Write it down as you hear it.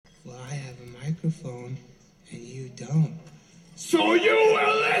Well, I have a microphone, and you don't. So you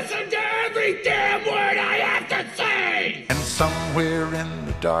will listen to every damn word I have to say! And somewhere in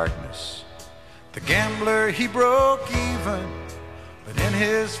the darkness, the gambler, he broke even. But in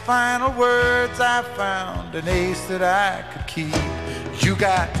his final words, I found an ace that I could keep. You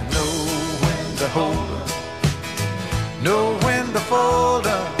got to know when to hold up, know when to fold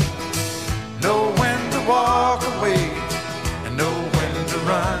up, know when to walk away, and know when to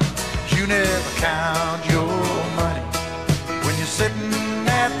run. You never count your money when you're sitting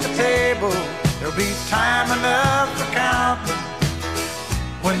at the table. There'll be time enough for counting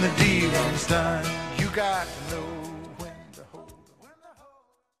when the dealing's done. You got to know when to hold up.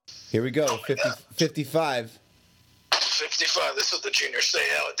 Here we go, 55. 55. This is the Junior Seau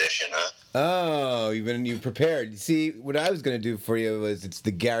edition, huh? Oh, you prepared. See, what I was going to do for you was it's the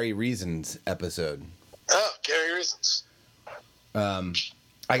Gary Reasons episode. Oh, Gary Reasons.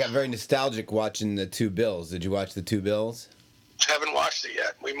 I got very nostalgic watching the Two Bills. Did you watch the Two Bills? Haven't watched it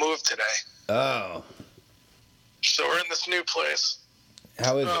yet. We moved today. Oh. So we're in this new place.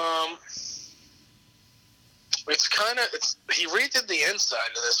 How is it? It's kind of, he redid the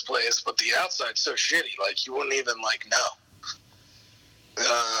inside of this place, but the outside's so shitty, like, you wouldn't even, like, know.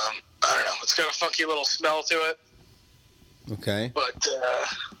 I don't know. It's got a funky little smell to it. Okay. But,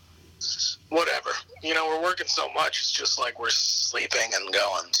 whatever. You know, we're working so much, it's just like we're sleeping and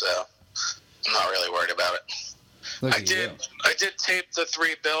going, so I'm not really worried about it. I did tape the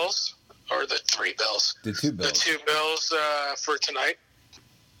three bills, or the three bills. The two bills. The two bills for tonight.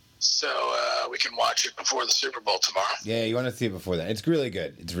 So we can watch it before the Super Bowl tomorrow. Yeah, you want to see it before that. It's really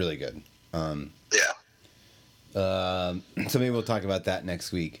good. It's really good. Yeah. So maybe we'll talk about that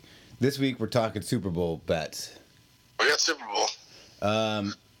next week. This week we're talking Super Bowl bets. We got Super Bowl.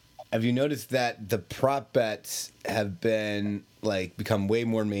 Have you noticed that the prop bets have been become way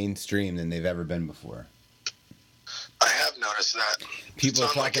more mainstream than they've ever been before? I have noticed that. People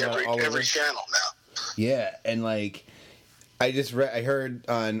it's are on talking about all every channel now. Yeah, and I heard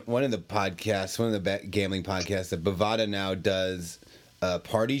on one of the podcasts, one of the gambling podcasts, that Bovada now does a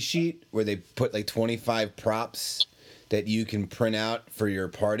party sheet where they put 25 props that you can print out for your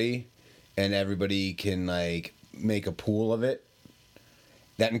party, and everybody can make a pool of it.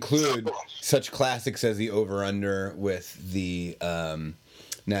 That include such classics as the over-under with the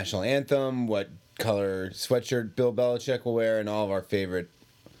national anthem, what color sweatshirt Bill Belichick will wear, and all of our favorite,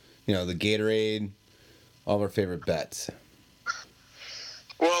 the Gatorade, all of our favorite bets.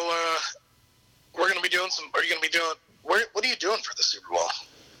 Well, we're going to be doing some... Are you going to be doing... What are you doing for the Super Bowl?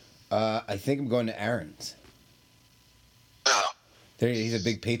 I think I'm going to Aaron's. Oh. He's a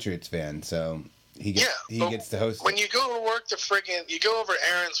big Patriots fan, so he gets to host when you go to work you go over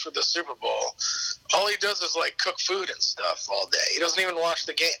Aaron's for the Super Bowl, all he does is, cook food and stuff all day. He doesn't even watch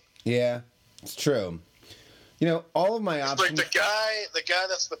the game. Yeah, it's true. All of my options... the guy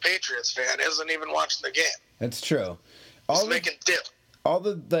that's the Patriots fan isn't even watching the game. That's true. He's making dip. All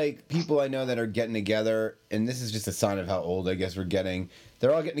the people I know that are getting together, and this is just a sign of how old I guess we're getting,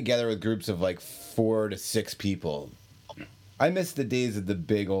 they're all getting together with groups of 4 to 6 people. I miss the days of the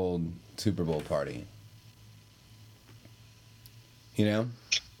big old Super Bowl party. Okay.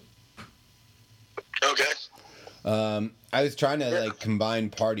 I was trying to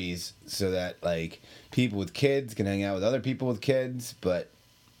combine parties so that people with kids can hang out with other people with kids, but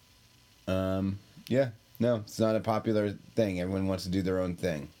yeah. No, it's not a popular thing. Everyone wants to do their own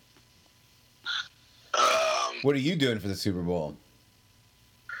thing. What are you doing for the Super Bowl?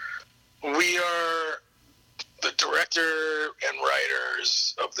 We are... The director and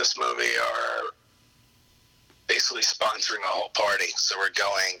writers of this movie are basically sponsoring a whole party, so we're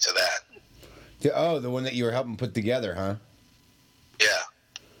going to that. Oh, the one that you were helping put together, huh? Yeah.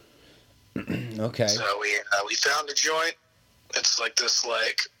 Okay. So we found a joint. It's this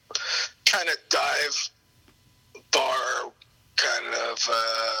kind of dive bar kind of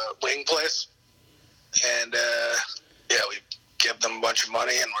wing place, and we give them a bunch of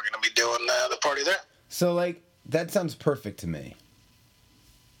money, and we're going to be doing the party there. So that sounds perfect to me.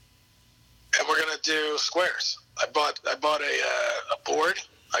 And we're going to do squares. I bought a board.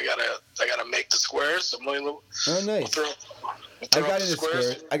 I gotta make the squares. Oh, nice. I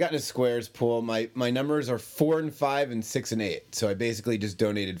got in a squares pool. My numbers are 4 and 5 and 6 and 8. So I basically just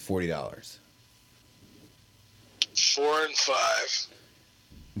donated $40. 4 and 5.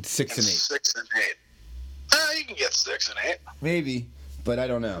 6 and 8. 6 and 8. You can get 6 and 8. Maybe, but I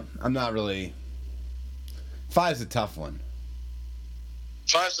don't know. I'm not really. 5's a tough one.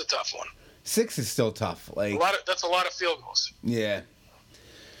 5's a tough one. 6 is still tough. That's a lot of field goals. Yeah.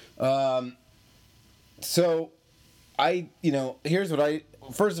 So, here's what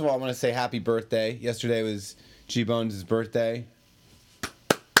first of all, I want to say happy birthday. Yesterday was G-Bones' birthday.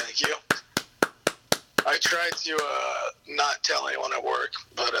 Thank you. I tried to not tell anyone at work,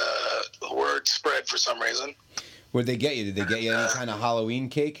 but the word spread for some reason. What did they get you? Did they get you any kind of Halloween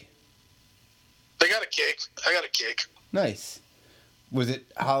cake? They got a cake. I got a cake. Nice. Was it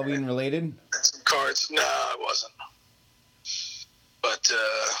Halloween related? Some cards. No, it wasn't. But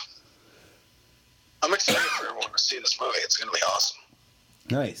I'm excited for everyone to see this movie. It's going to be awesome.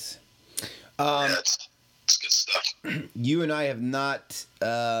 Nice. Yeah, it's good stuff. You and I have not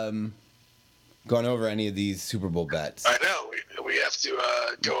gone over any of these Super Bowl bets. I know. We have to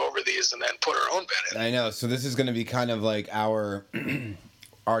go over these and then put our own bet in. I know. So this is going to be kind of like our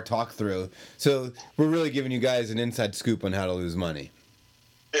our talk through. So we're really giving you guys an inside scoop on how to lose money.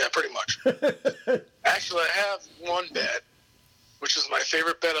 Yeah, pretty much. Actually, I have one bet, which is my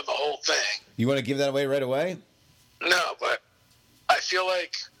favorite bet of the whole thing. You want to give that away right away? No, but I feel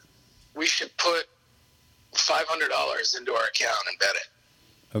like we should put $500 into our account and bet it.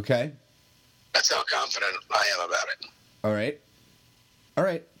 Okay. That's how confident I am about it. All right. All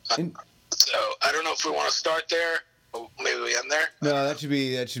right. So I don't know if we want to start there. Or maybe we end there. No, that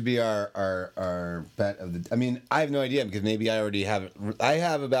should be our bet of the. I mean, I have no idea because maybe I already have it. I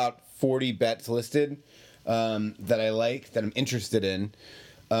have about 40 bets listed that I like, that I'm interested in.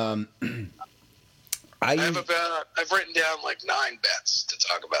 I've written down like 9 bets to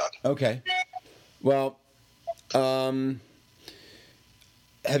talk about. Okay. Well,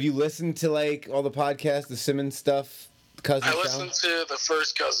 have you listened to like all the podcasts, the Simmons stuff, Cousin Sal? I listened to the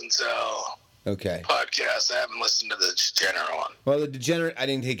first Cousin Sal podcast. I haven't listened to the Degenerate one. Well, the Degenerate, I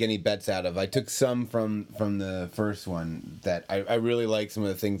didn't take any bets out of. I took some from the first one that I really like some of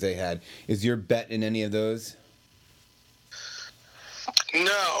the things they had. Is your bet in any of those?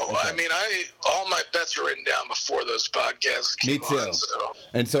 No, Okay. I mean, all my bets are written down before those podcasts came Me too. on, so,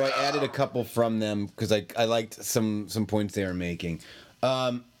 And so I added a couple from them because I liked some points they were making.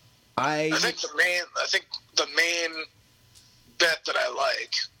 I think the main bet that I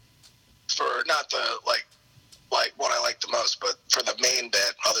like, for not the like one I like the most, but for the main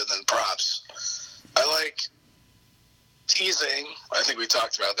bet other than props, I like teasing. I think we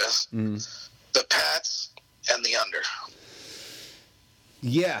talked about this. The Pats and the under.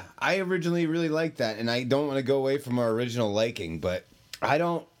 Yeah, I originally really liked that, and I don't want to go away from our original liking, but I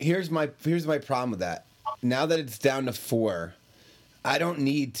don't. Here's my problem with that. Now that it's down to 4, I don't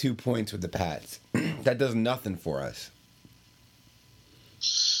need 2 points with the Pats. That does nothing for us.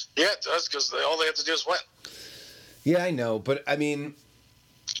 Yeah, it does, because all they have to do is win. Yeah, I know, but I mean,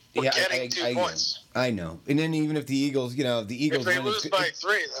 We're getting 2 points. I know, and then even if the Eagles, if the Eagles If they win, lose by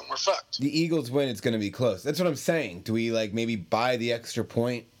 3, then we're fucked. The Eagles win, it's going to be close. That's what I'm saying. Do we like maybe buy the extra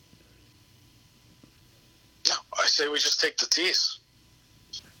point? No, I say we just take the tease.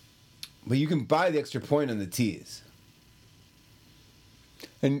 But you can buy the extra point on the tees.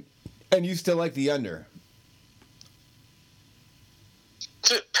 And you still like the under.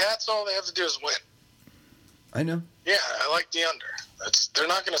 Dude, Pats, all they have to do is win. I know. Yeah, I like the under. They're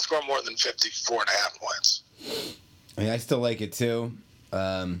not going to score more than 54.5 points. I mean, I still like it too.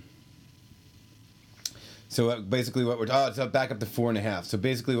 So basically what so back up to 4.5. So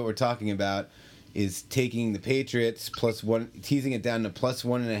basically what we're talking about is taking the Patriots +1, teasing it down to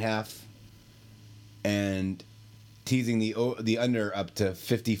 +1.5, and teasing the under up to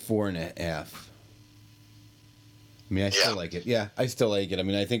 54.5. I mean, I still like it. Yeah, I still like it. I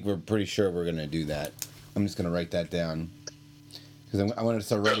mean, I think we're pretty sure we're going to do that. I'm just going to write that down because I want to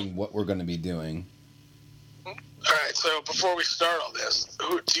start writing what we're going to be doing. All right, so before we start all this,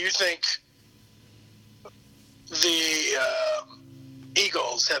 who do you think the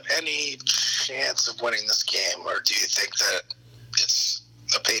Eagles have any chance of winning this game, or do you think that it's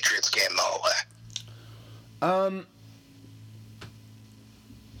the Patriots game the whole way?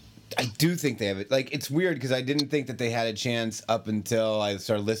 I do think they have it. Like, it's weird because I didn't think that they had a chance up until I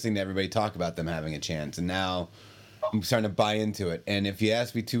started listening to everybody talk about them having a chance, and now I'm starting to buy into it. And if you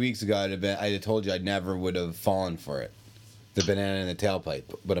asked me 2 weeks ago, I'd have told you I never would have fallen for it. The banana in the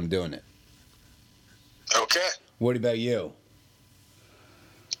tailpipe, but I'm doing it. Okay. What about you?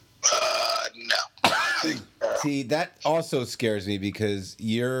 No. See, that also scares me because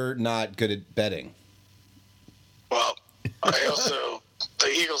you're not good at betting. Well, the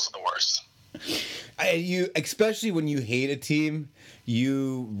Eagles are the worst. You, especially when you hate a team,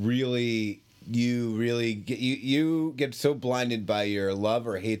 you really get so blinded by your love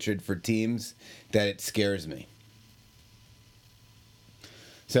or hatred for teams that it scares me.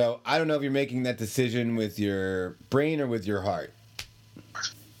 So I don't know if you're making that decision with your brain or with your heart.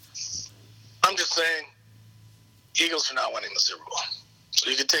 I'm just saying, Eagles are not winning the Super Bowl. So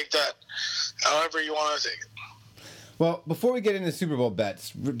you can take that however you want to take it. Well, before we get into Super Bowl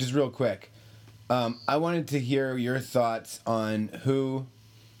bets, just real quick, I wanted to hear your thoughts on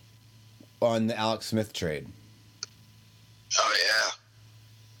the Alex Smith trade. Oh yeah.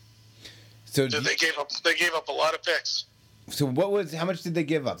 So They gave up a lot of picks. So how much did they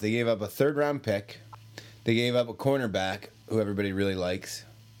give up? They gave up a 3rd round pick. They gave up a cornerback who everybody really likes.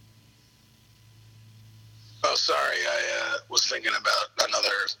 Oh, sorry. I was thinking about another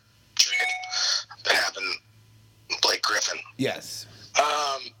trade that happened. Blake Griffin. Yes.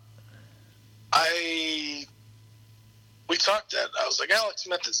 We talked that. I was like, Alex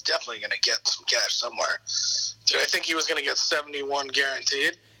Smith is definitely going to get some cash somewhere. Did I think he was going to get 71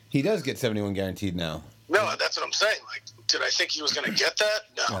 guaranteed? He does get 71 guaranteed now. No, that's what I'm saying. Like, did I think he was going to get that?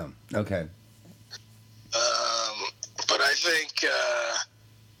 No. Oh, okay. But I think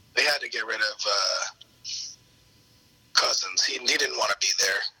they had to get rid of Cousins. He didn't want to be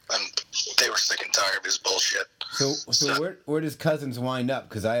there, and they were sick and tired of his bullshit. So where does Cousins wind up?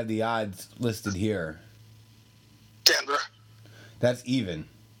 Because I have the odds listed here. Denver. That's even.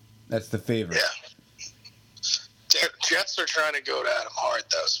 That's the favorite. Yeah. Jets are trying to go at him hard,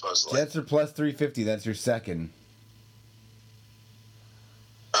 though, supposedly. Jets are plus 350. That's your second.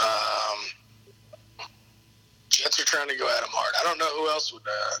 Jets are trying to go at him hard. I don't know who else would.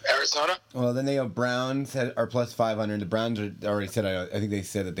 Arizona? Well, then they have Browns are plus 500. The Browns are already said. I think they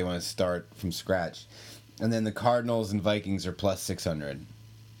said that they want to start from scratch. And then the Cardinals and Vikings are plus 600.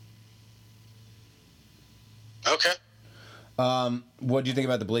 Okay. What do you think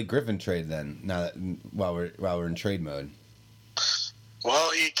about the Blake Griffin trade then? Now that while we're in trade mode. Well,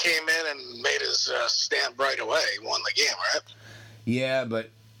 he came in and made his stamp right away. He won the game, right? Yeah,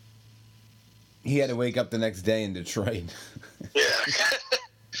 but he had to wake up the next day in Detroit. Yeah.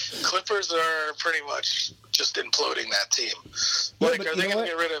 Clippers are pretty much just imploding that team. Like, but are they going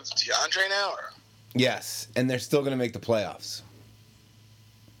to get rid of DeAndre now? Or? Yes, and they're still going to make the playoffs.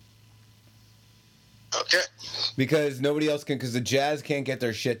 Okay. Because nobody else can, because the Jazz can't get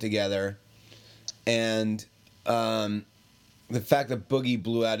their shit together. And the fact that Boogie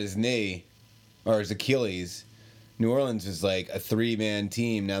blew out his knee, or his Achilles, New Orleans was like a 3-man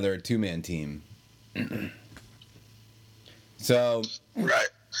team. Now they're a 2-man team. So. Right.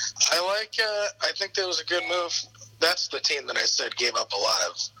 I think that was a good move. That's the team that I said gave up a lot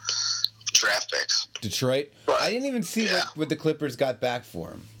of draft picks. Detroit? But, I didn't even see what the Clippers got back for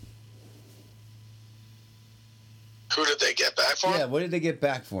him. Who did they get back for him? Yeah, what did they get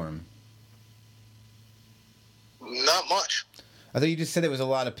back for him? Not much. I thought you just said it was a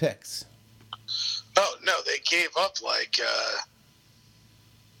lot of picks. Oh, no, they gave up like,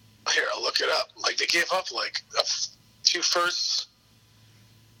 here, I'll look it up. Like, they gave up like 2 firsts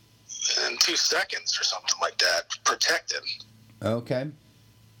and 2 seconds or something like that, protected. Okay.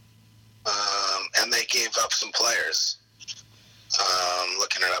 And they gave up some players.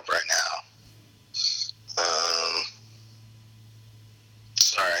 Looking it up right now.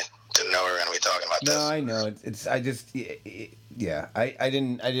 Sorry, didn't know we were going to be talking about this. No, I know.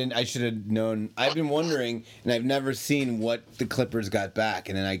 I should have known. I've been wondering, and I've never seen what the Clippers got back,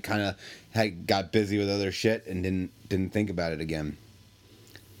 and then I kind of got busy with other shit and didn't think about it again.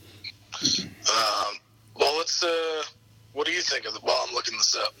 Well, let's. What do you think of while I'm looking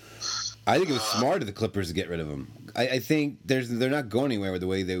this up? I think it was smart of the Clippers to get rid of him. I think they're not going anywhere with the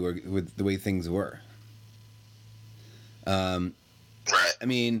way they were, with the way things were. Right. I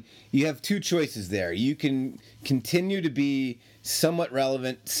mean, you have 2 choices there. You can continue to be somewhat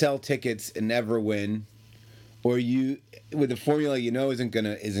relevant, sell tickets, and never win, or you, with a formula you know isn't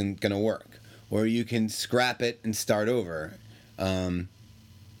gonna work, or you can scrap it and start over.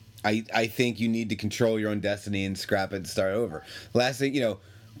 I think you need to control your own destiny and scrap it and start over. Last thing,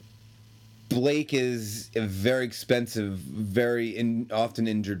 Blake is a very expensive, very often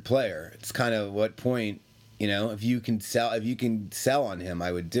injured player. It's kind of what point, if you can sell on him,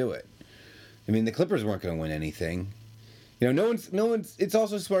 I would do it. I mean, the Clippers weren't going to win anything. No one's. It's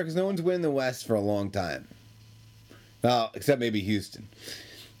also smart because no one's winning the West for a long time. Well, except maybe Houston.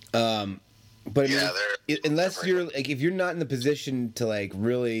 But unless you're like, if you're not in the position to like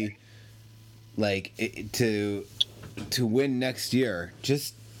really, like to win next year,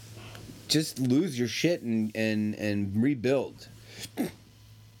 just lose your shit and rebuild.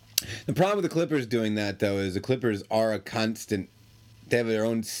 The problem with the Clippers doing that though is the Clippers are a constant. They have their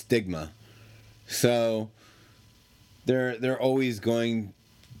own stigma, so they're always going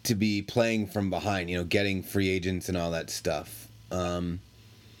to be playing from behind. Getting free agents and all that stuff.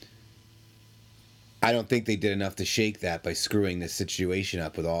 I don't think they did enough to shake that by screwing this situation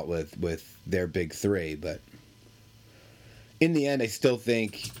up with their big 3, but in the end, I still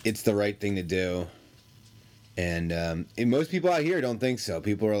think it's the right thing to do. And most people out here don't think so.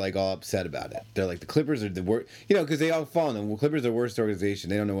 People are like all upset about it. They're like, the Clippers are the worst, because they all fall in them. Well, Clippers are the worst organization.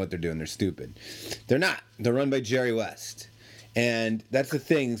 They don't know what they're doing. They're stupid. They're not. They're run by Jerry West. And that's the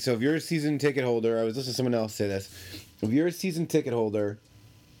thing. So if you're a season ticket holder, I was listening to someone else say this. If you're a season ticket holder,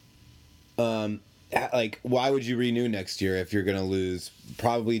 like, why would you renew next year if you're going to lose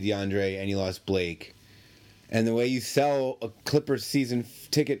probably DeAndre and you lost Blake? And the way you sell a Clippers season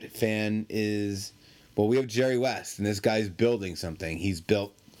ticket fan is, well, we have Jerry West, and this guy's building something. He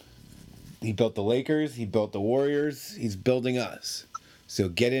built the Lakers, he built the Warriors, he's building us. So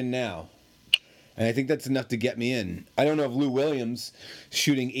get in now. And I think that's enough to get me in. I don't know if Lou Williams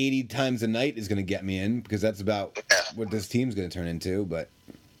shooting 80 times a night is going to get me in, because that's about what this team's going to turn into, but...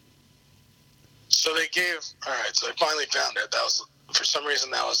 So they gave... All right, so I finally found it. That was, for some reason,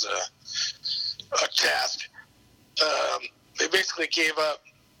 that was a task. They basically gave up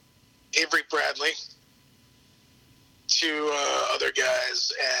Avery Bradley to other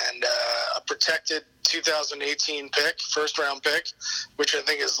guys and a protected 2018 pick, first-round pick, which I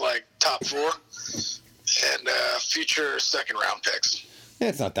think is like top 4, and future second-round picks. Yeah,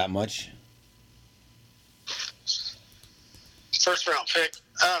 it's not that much. First-round pick,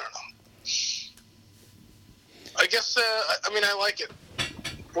 I don't know. I guess, I like it.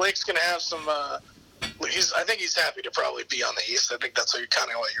 Blake's going to have some... I think he's happy to probably be on the East. I think that's what you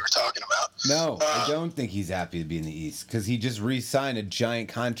were talking about. No, I don't think he's happy to be in the East, because he just re-signed a giant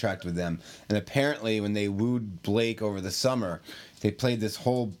contract with them. And apparently when they wooed Blake over the summer, they played this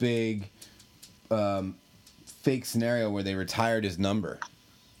whole big fake scenario where they retired his number.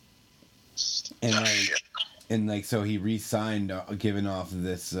 And so he re-signed, given off of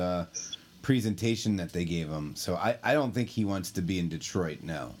this presentation that they gave him. So I don't think he wants to be in Detroit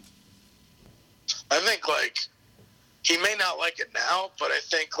now. I think, he may not like it now, but I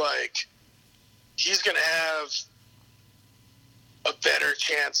think, he's going to have a better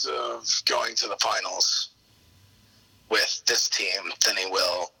chance of going to the finals with this team than he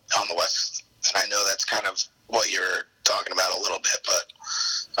will on the West. And I know that's kind of what you're talking about a little bit, but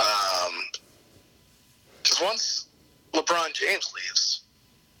because once LeBron James leaves,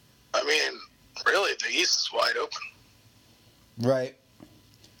 really, the East is wide open. Right.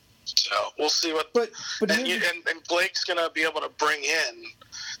 So we'll see what. But and Blake's going to be able to bring in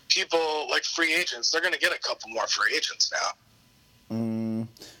people like free agents. They're going to get a couple more free agents now.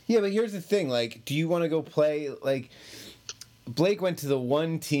 Yeah, but here's the thing. Do you want to go play? Blake went to the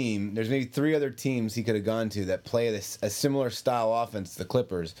one team. There's maybe 3 other teams he could have gone to that play a similar style offense to the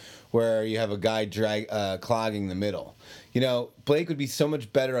Clippers, where you have a guy clogging the middle. Blake would be so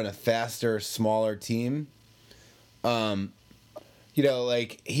much better on a faster, smaller team.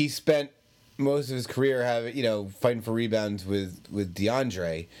 He spent most of his career fighting for rebounds with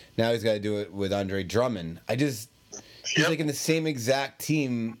DeAndre. Now he's got to do it with Andre Drummond. He's in the same exact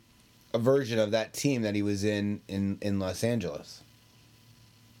team, a version of that team that he was in Los Angeles.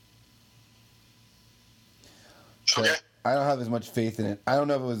 So okay. I don't have as much faith in it. I don't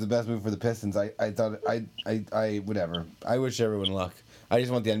know if it was the best move for the Pistons. I thought I whatever. I wish everyone luck. I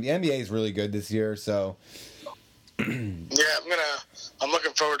just want the NBA is really good this year, so. Yeah, I'm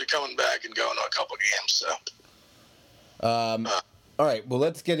looking forward to coming back and going to a couple games. So. All right. Well,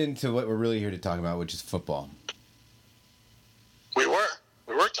 let's get into what we're really here to talk about, which is football. We were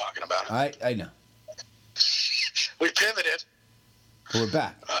talking about it. I know. We pivoted. But we're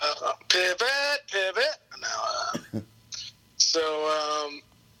back. Pivot. Now, so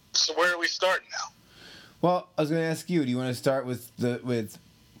where are we starting now? Well, I was going to ask you. Do you want to start with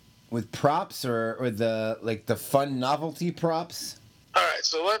props or the fun novelty props? All right,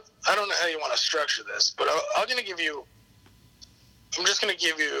 so I don't know how you want to structure this, but I'm just going to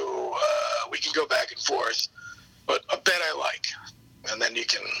give you, we can go back and forth, but a bet I like, and then you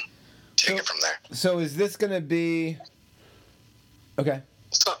can take it from there. So is this going to be, okay.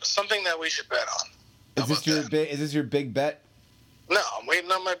 Something that we should bet on. Is this your big bet? No, I'm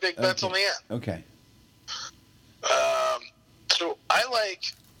waiting on my big bets on the end. Okay. So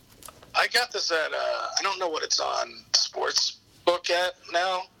I got this at, I don't know what it's on Sportsbook at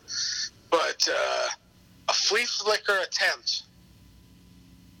now, but a flea flicker attempt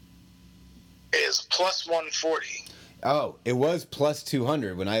is plus 140. Oh, it was plus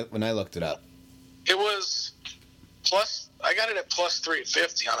 200 when I looked it up. It was I got it at plus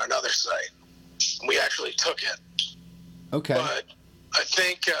 350 on another site. We actually took it. Okay. But I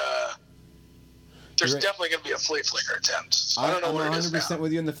think there's definitely going to be a flea flicker attempt. So I don't know what it is now. I'm 100%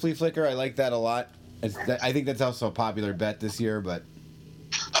 with you in the flea flicker. I like that a lot. I think that's also a popular bet this year, but...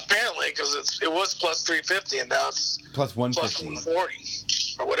 Apparently, funny because it was plus 350 and now it's Plus plus 150.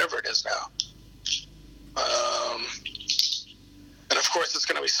 140 or whatever it is now. And of course, it's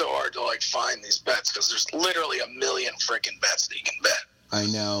going to be so hard to like find these bets because there's literally a million freaking bets that you can bet. I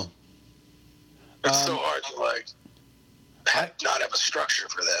know. It's so hard to like not have a structure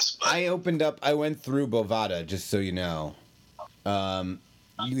for this. But. I went through Bovada, just so you know.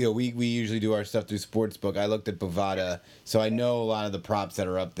 We usually do our stuff through Sportsbook. I looked at Bovada, so I know a lot of the props that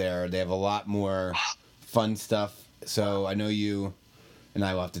are up there. They have a lot more fun stuff. So I know you and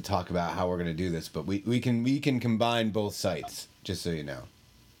I will have to talk about how we're going to do this, but we can combine both sites, just so you know.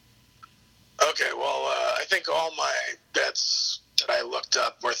 Okay, well, I think all my bets that I looked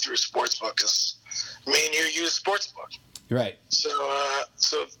up were through Sportsbook because me and you use Sportsbook. Right. So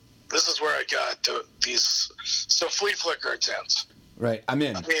this is where I got these. So Flea Flicker attempts. Right. I'm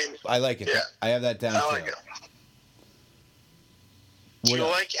in. I like it. Yeah. I have that down. I like too. it. Do you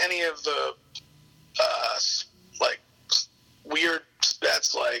like any of the like weird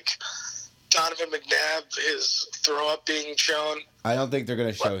bets like Donovan McNabb, his throw up being shown? I don't think they're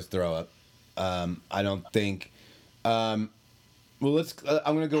going to show his throw up. I don't think. Well, let's.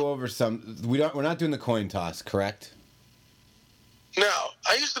 I'm going to go over some. We're not doing the coin toss, correct? No,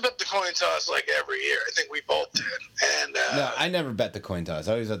 I used to bet the coin toss like every year. I think we both did. And No, I never bet the coin toss.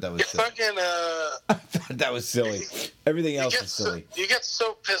 I always thought that was you silly. fucking I thought that was silly. Everything else is so, silly. you get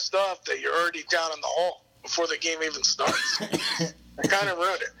so pissed off that you're already down in the hole before the game even starts. I kind of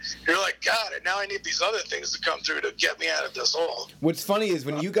ruined it. You're like, God, now I need these other things to come through to get me out of this hole. What's funny is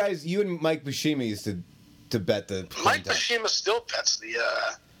when you and Mike Buscema used to bet the coin Mike toss. Buscema still bets the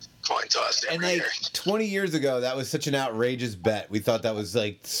coin toss every And like year. 20 years ago, that was such an outrageous bet. We thought that was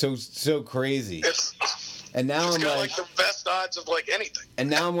like so crazy. And now It's I'm got like, like the best odds of like anything. and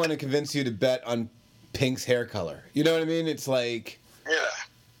now I want to convince you to bet on Pink's hair color. You know what I mean? It's like, Yeah.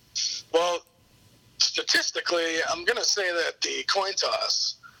 Well, statistically, I'm going to say that the coin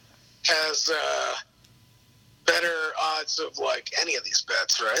toss has better odds of like any of these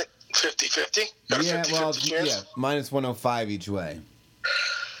bets, right? 50-50? Got a yeah, 50-50 well, chance? yeah, minus 105 each way.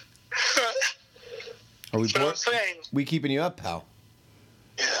 Are we But I'm bored? saying, We keeping you up, pal?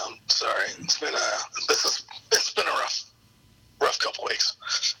 yeah, I'm sorry. It's been a rough couple weeks.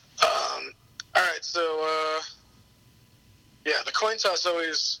 All right, so yeah, the coin toss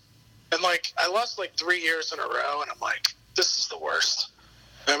always, and like I lost like 3 years in a row, and I'm like, this is the worst.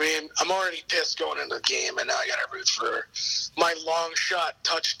 I mean, I'm already pissed going into the game, and now I got to root for my long shot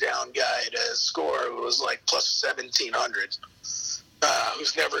touchdown guy to score, who was like plus 1,700.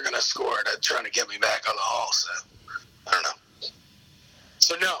 Who's never going to score trying to get me back on the hall. So, I don't know.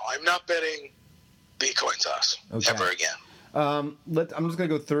 So, no, I'm not betting the coin toss ever again. I'm just gonna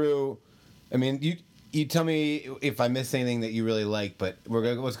go through. I mean, you tell me if I miss anything that you really like, but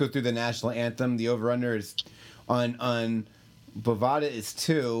let's go through the national anthem. The over under is on Bovada is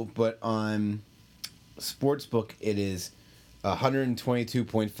 2, but on Sportsbook it is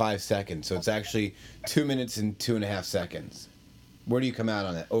 122.5 seconds. So it's actually 2 minutes and 2.5 seconds. Where do you come out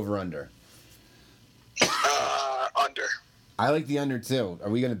on it? Over under? Under. I like the under too. Are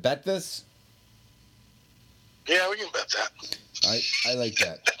we gonna bet this? Yeah, we can bet that. I like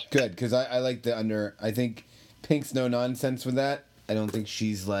that. Good, because I like the under. I think Pink's no nonsense with that. I don't think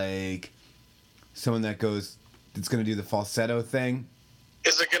she's like someone that's going to do the falsetto thing.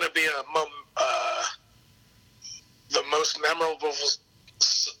 Is it going to be the most memorable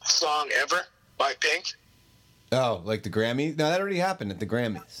song ever by Pink? Oh, like the Grammys? No, that already happened at the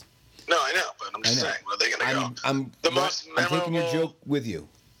Grammys. No, I know, but I'm just saying, where are they going to go? I'm taking your joke with you.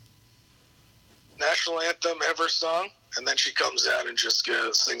 National anthem ever sung, and then she comes out and just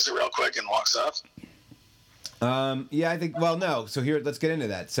sings it real quick and walks off. Yeah, I think. Well, no. So here, let's get into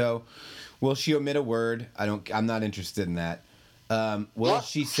that. So, will she omit a word? I'm not interested in that. Will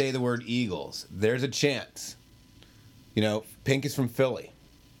she say the word Eagles? There's a chance. You know, Pink is from Philly.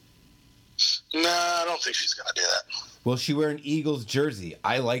 No, I don't think she's going to do that. Will she wear an Eagles jersey?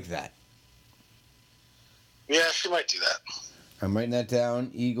 I like that. Yeah, she might do that. I'm writing that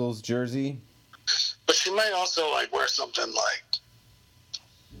down. Eagles jersey. But she might also like wear something like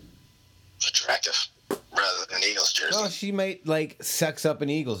attractive rather than Eagles jersey. Well, she might like sex up an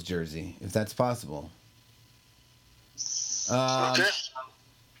Eagles jersey if that's possible. Okay.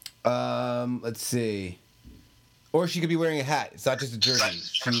 Let's see. Or she could be wearing a hat. It's not just a jersey.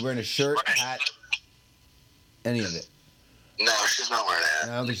 She could be wearing a shirt, hat, any of it. No, she's not wearing a I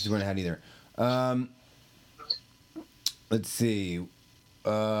hat. don't think she's wearing a hat either. Let's see.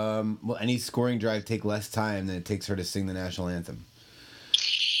 Will any scoring drive take less time than it takes her to sing the national anthem?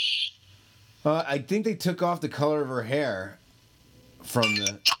 I think they took off the color of her hair from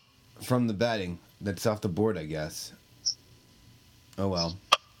from the betting. That's off the board, I guess. Oh well.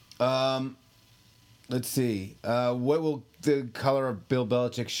 Let's see. What will the color of Bill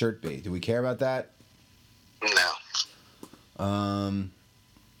Belichick's shirt be? Do we care about that? No.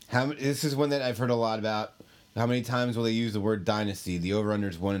 This is one that I've heard a lot about. How many times will they use the word dynasty? The over/under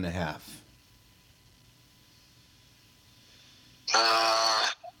is 1.5.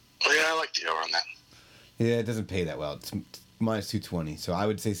 Yeah, I like the over on that. Yeah, it doesn't pay that well. It's minus 220, so I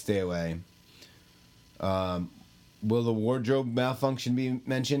would say stay away. Will the wardrobe malfunction be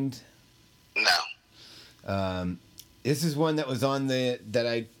mentioned? No. This is one that was on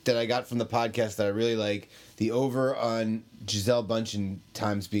that I got from the podcast that I really like. The over on Gisele Bündchen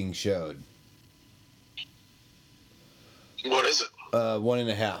times being showed. What is it?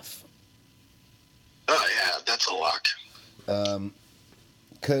 1.5. Oh yeah, that's a lock.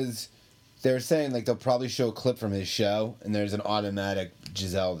 Because they're saying like they'll probably show a clip from his show, and there's an automatic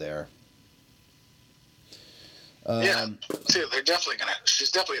Gisele there. Yeah, see,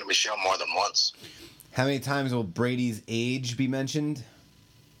 she's definitely gonna be shown more than once. How many times will Brady's age be mentioned?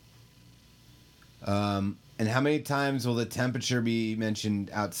 And how many times will the temperature be mentioned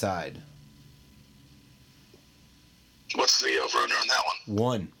outside? What's the over-under on that one?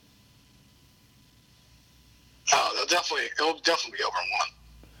 1. Oh, it'll definitely be over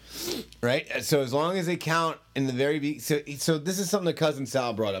 1. Right? So as long as they count in the very... So this is something that Cousin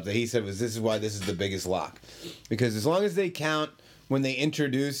Sal brought up that he said this is why this is the biggest lock. Because as long as they count when they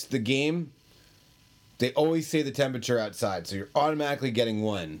introduce the game, they always say the temperature outside. So you're automatically getting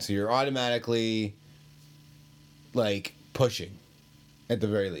 1. So you're automatically, like, pushing at the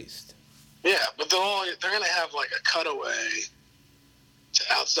very least. Yeah, but they're going to have, like, a cutaway to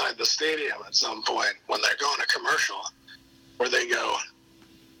outside the stadium at some point when they're going to commercial where they go,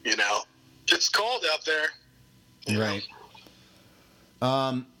 it's cold out there. Right.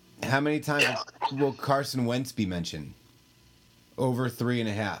 How many times will Carson Wentz be mentioned? Over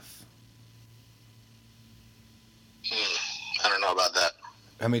 3.5. I don't know about that.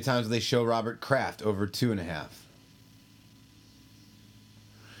 How many times will they show Robert Kraft? Over 2.5.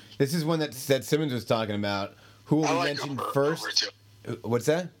 This is one that Simmons was talking about. Who will be mentioned first? Over 2. What's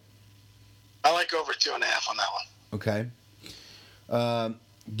that? I like over 2.5 on that one. Okay.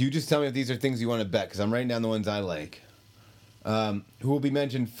 You just tell me if these are things you want to bet, because I'm writing down the ones I like. Who will be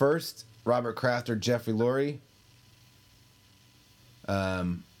mentioned first? Robert Kraft or Jeffrey Lurie?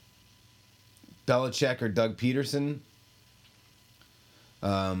 Belichick or Doug Peterson?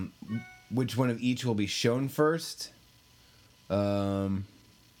 Which one of each will be shown first? Who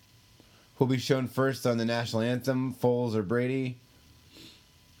will be shown first on the national anthem, Foles or Brady?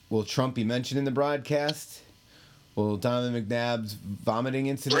 Will Trump be mentioned in the broadcast? Will Donovan McNabb's vomiting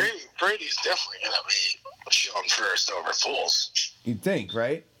incident? Brady's definitely going to be shown first over Foles. You'd think,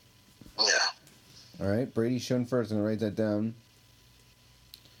 right? Yeah. All right, Brady's shown first. I'm going to write that down.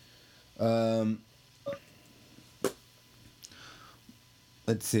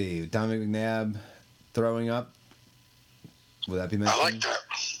 Let's see. Donovan McNabb throwing up. Will that be mentioned? I like that.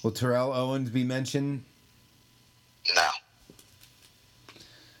 Will Terrell Owens be mentioned? No.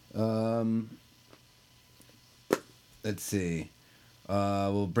 Let's see.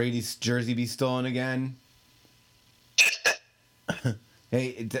 Will Brady's jersey be stolen again?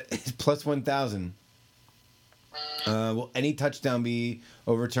 Hey, it's plus 1,000. Will any touchdown be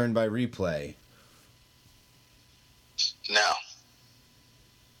overturned by replay? No.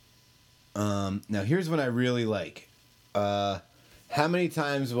 Now, here's one I really like. How many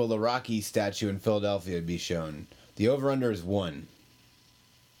times will the Rocky statue in Philadelphia be shown? The over-under is 1.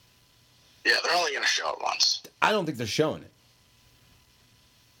 Yeah, they're only going to show it once. I don't think they're showing it.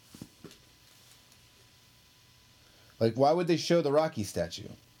 Like, why would they show the Rocky statue?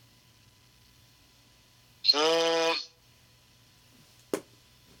 I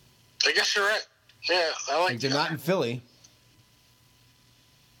guess you're right. Yeah, I like They're not in Philly.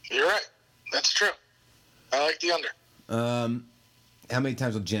 You're right. That's true. I like the under. How many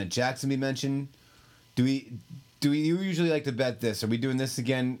times will Janet Jackson be mentioned? Do we usually like to bet this? Are we doing this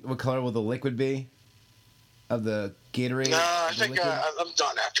again? What color will the liquid be? Of the Gatorade? No, I think I'm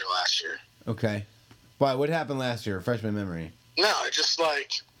done after last year. Okay. Why? What happened last year? Refresh my memory. No, I just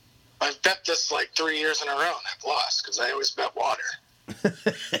I've bet this 3 years in a row and I've lost because I always bet water.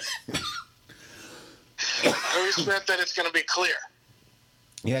 I always bet that it's going to be clear.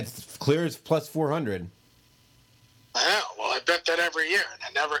 Yeah, it's clear as plus 400. I know. Well, I bet that every year and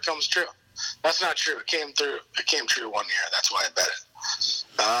it never comes true. That's not true. It came true 1 year. That's why I bet it.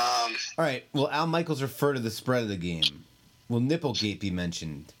 All right. Will Al Michaels refer to the spread of the game? Will Nipplegate be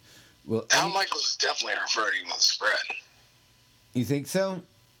mentioned? Al Michaels is definitely referring to the spread. You think so?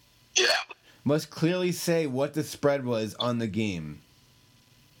 Yeah. must clearly say what the spread was on the game.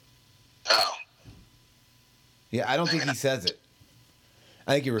 Oh. Yeah, I don't think he says it.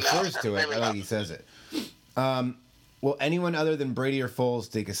 I think he refers to it. I don't think he says it. Will anyone other than Brady or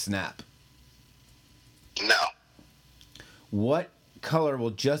Foles take a snap? No. What color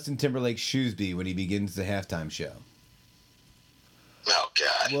will Justin Timberlake's shoes be when he begins the halftime show? Oh,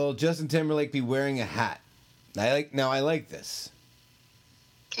 God. Will Justin Timberlake be wearing a hat? I like this.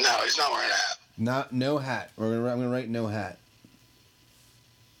 No, he's not wearing a hat. No hat. I'm gonna write no hat.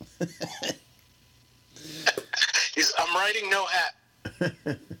 I'm writing no hat.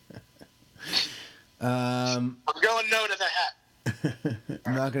 I'm going no to the hat.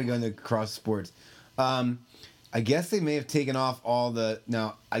 I'm not gonna go into cross sports. I guess they may have taken off all the.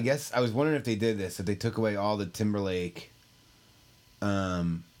 Now, I guess I was wondering if they did this, if they took away all the Timberlake.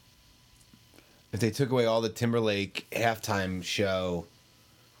 If they took away all the Timberlake halftime show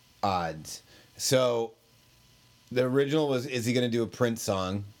odds. So, the original was, is he going to do a Prince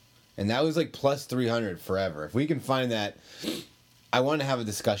song? And that was like plus 300 forever. If we can find that, I want to have a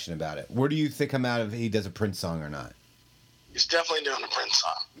discussion about it. Where do you think I'm out if he does a Prince song or not? He's definitely doing a Prince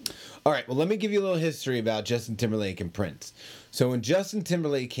song. All right, well, let me give you a little history about Justin Timberlake and Prince. So when Justin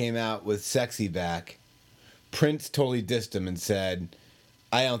Timberlake came out with Sexy Back, Prince totally dissed him and said,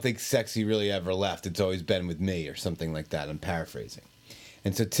 I don't think Sexy really ever left. It's always been with me, or something like that. I'm paraphrasing.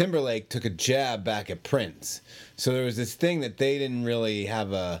 And so Timberlake took a jab back at Prince. So there was this thing that they didn't really have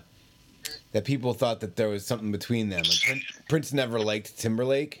that people thought that there was something between them. Like Prince never liked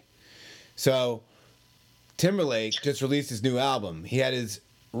Timberlake. So Timberlake just released his new album. He had his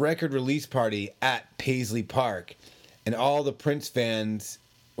record release party at Paisley Park, and all the Prince fans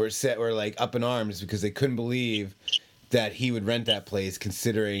were like up in arms because they couldn't believe that he would rent that place,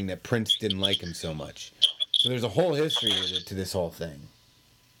 considering that Prince didn't like him so much. So there's a whole history to this whole thing.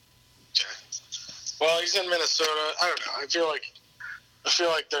 Well, he's in Minnesota. I don't know. I feel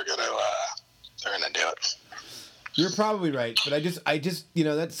like they're gonna do it. You're probably right, but I just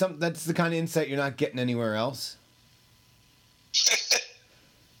that's the kind of insight you're not getting anywhere else.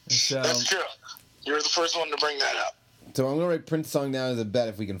 So, that's true. You're the first one to bring that up. So I'm gonna write Prince song down as a bet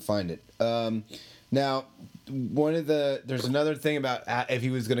if we can find it. Now, there's another thing about if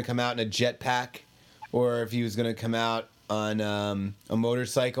he was gonna come out in a jetpack, or if he was gonna come out on a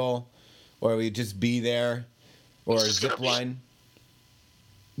motorcycle, or we'd just be there, or a zip line.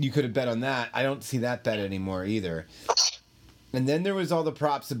 You could have bet on that. I don't see that bet anymore either. And then there was all the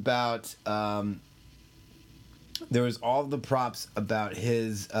props about. There was all the props about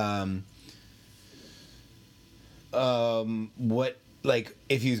his. What, like,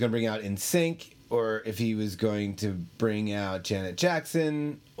 if he was going to bring out NSYNC, or if he was going to bring out Janet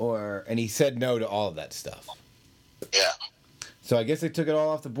Jackson, and he said no to all of that stuff. Yeah. So I guess they took it all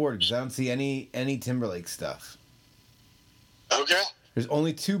off the board because I don't see any Timberlake stuff. Okay. There's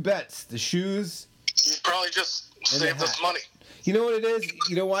only two bets: the shoes. You probably just saved us money. You know what it is?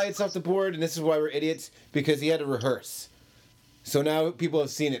 You know why it's off the board, and this is why we're idiots? Because he had to rehearse. So now people have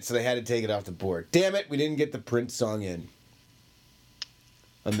seen it, so they had to take it off the board. Damn it, we didn't get the Prince song in.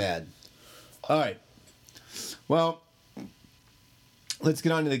 I'm mad. All right. Well, let's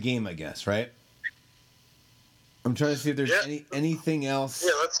get on to the game, I guess, right? I'm trying to see if there's anything else.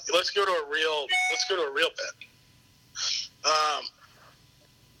 Yeah, let's go to a real bet.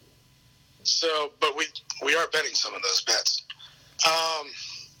 But we are betting some of those bets. All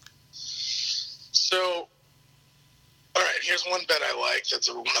right, here's one bet I like. That's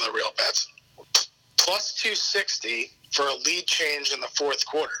one of the real bets. Plus 260 for a lead change in the fourth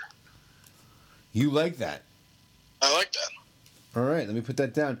quarter. You like that? I like that. All right, let me put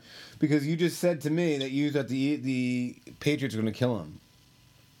that down. Because you just said to me that you thought the Patriots were going to kill him.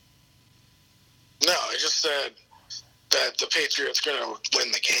 No, I just said that the Patriots are going to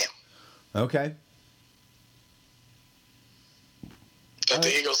win the game. Okay. That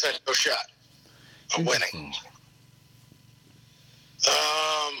the Eagles had no shot of winning.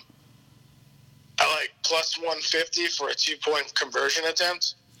 I like plus 150 for a 2-point conversion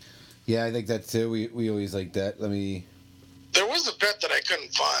attempt. Yeah, I think that too. We always like that. There was a bet that I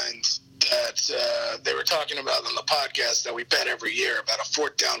couldn't find that they were talking about on the podcast that we bet every year about a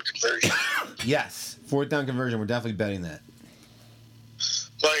 4th down conversion. Yes, 4th down conversion. We're definitely betting that.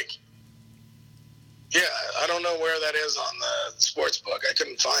 Yeah, I don't know where that is on the sports book. I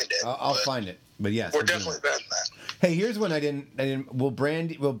couldn't find it. I'll find it. But yes, we're definitely betting that. Hey, here's one I didn't. Will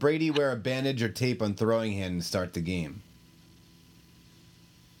Brady wear a bandage or tape on throwing hand and start the game?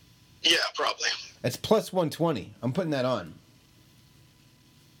 Yeah, probably. That's plus 120. I'm putting that on.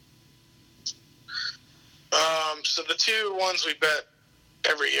 So the two ones we bet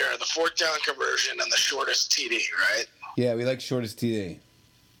every year, the fourth down conversion and the shortest TD, right? Yeah, we like shortest TD.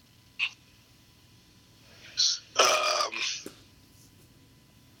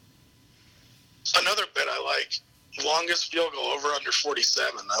 Another bit I like, longest field goal over under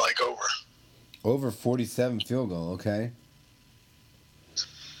 47. I like over. Over 47 field goal, okay.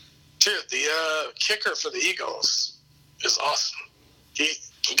 Dude, the kicker for the Eagles is awesome. He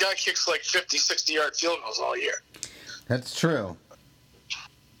guy kicks like 50, 60-yard field goals all year. That's true.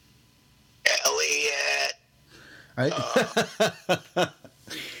 Elliott.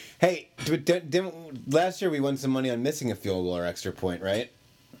 Hey, last year we won some money on missing a field goal or extra point, right?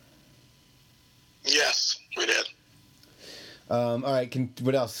 Yes, we did. All right,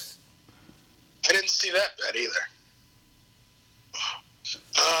 what else? I didn't see that bet either.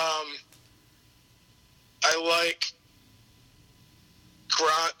 I like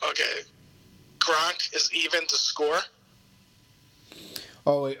Gronk. Okay, Gronk is even to score.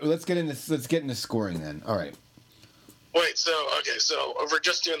 Oh wait, let's get into scoring then. All right. Wait, so we're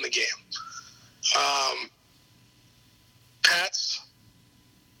just doing the game. Pats,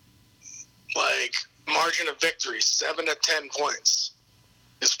 like, margin of victory, 7 to 10 points,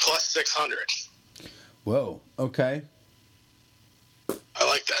 is plus 600. Whoa. Okay. I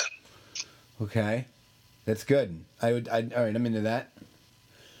like that. Okay. That's good. All right, I'm into that.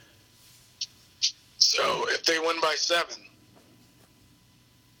 So if they win by 7,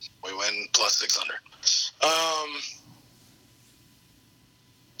 we win plus 600.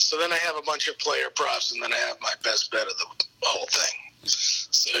 So then I have a bunch of player props, and then I have my best bet of the whole thing.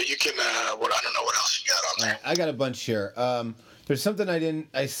 So you can, I don't know what else you got on there. Right, I got a bunch here. There's something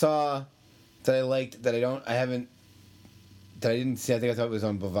I saw that I liked that I didn't see. I thought it was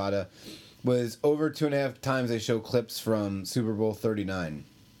on Bovada. Was over 2.5 times they show clips from Super Bowl 39.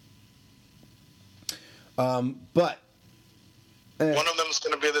 But one of them is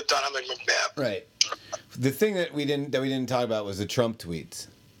going to be the Donovan McNabb. Right. The thing that we didn't talk about was the Trump tweets.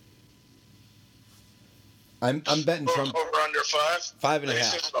 I'm betting Trump over under 5. 5.5.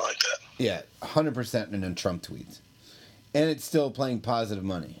 Something like that. Yeah, 100% in Trump tweets, and it's still playing positive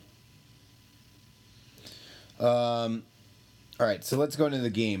money. All right, so let's go into the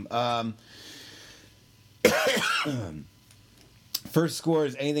game. First score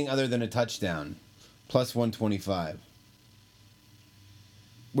is anything other than a touchdown, plus 125.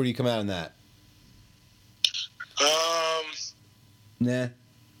 Where do you come out on that? Nah.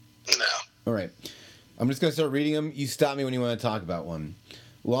 No. All right. I'm just going to start reading them. You stop me when you want to talk about one.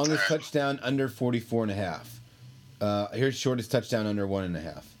 Longest touchdown, under 44.5. Here's shortest touchdown, under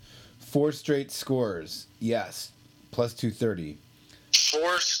 1.5. 4 straight scores, yes, plus 230.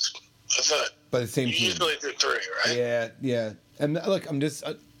 Forced, I thought. By the same you team. usually do 3, right? Yeah. And look, I'm just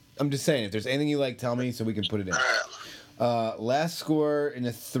saying, if there's anything you like, tell me so we can put it in. All right. Last score in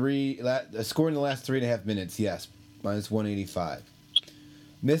a score in the last 3.5 minutes, yes, minus 185.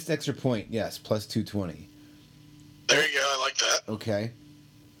 Missed extra point, yes, plus 220. There you go. I like that. Okay.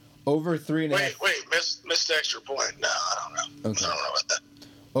 Over 3.5. Wait, missed extra point. No, I don't know. Okay. I don't know about that.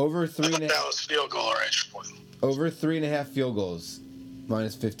 Over I 3.5. thought that was field goal or extra point. Over 3.5 field goals,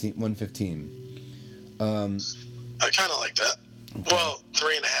 minus 115. I kind of like that. Okay. Well,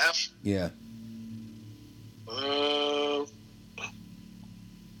 3.5. Yeah.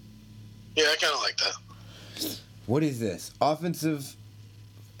 Yeah, I kind of like that. What is this? Offensive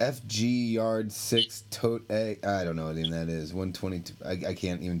FG yard 6 tote A. I don't know what that is. 122. I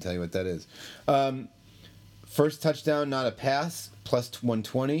can't even tell you what that is. First touchdown, not a pass, plus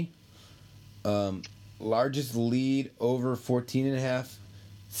 120. Largest lead, over 14.5.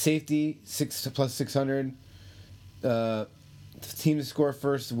 Safety, 6 plus 600. Team to score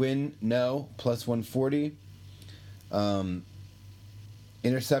first, win, no, plus 140.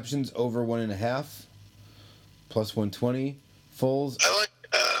 Interceptions, over 1.5, plus 120. Fulls.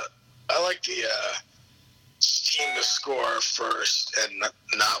 I like the team to score first and not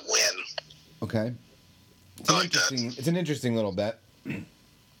win. Okay. It's an interesting little bet.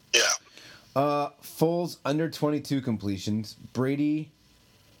 Yeah. Foles under 22 completions. Brady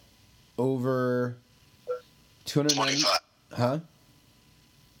over 290. 25. Huh?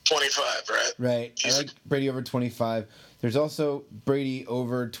 25, right? Right. I like Brady over 25. There's also Brady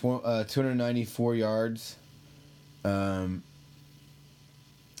over 294 yards.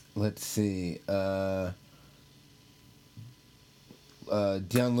 Let's see. Deion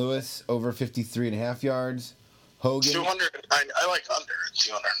Lewis over 53.5 yards. Hogan. 200. I like under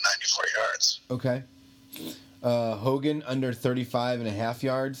 294 yards. Okay. Hogan under 35.5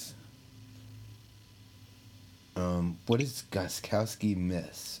 yards. What does Gostkowski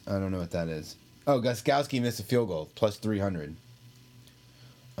miss? I don't know what that is. Oh, Gostkowski missed a field goal, plus 300.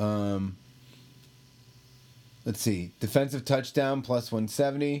 Let's see. Defensive touchdown plus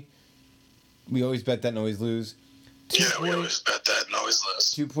 170. We always bet that and always lose. We always bet that and always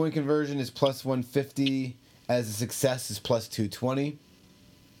lose. 2-point conversion is plus 150. As a success is plus 220.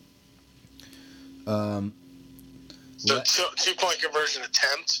 So 2-point conversion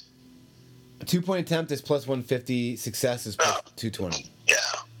attempt. A 2-point attempt is plus 150. Success is plus 220. Yeah,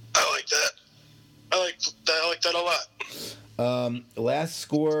 I like that. I like that a lot. Last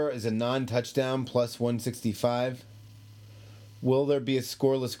score is a non-touchdown plus 165. Will there be a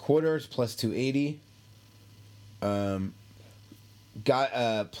scoreless quarter? It's plus 280.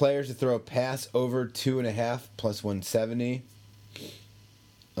 Got players to throw a pass over 2.5 plus 170.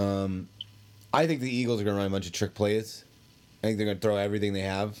 I think the Eagles are going to run a bunch of trick plays. I think they're going to throw everything they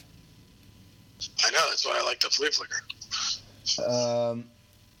have. I know, that's why I like the flea flicker.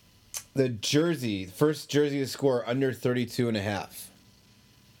 The jersey, first jersey to score under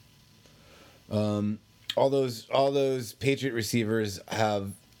 32.5. All those Patriot receivers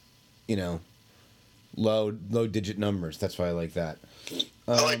have, low digit numbers. That's why I like that.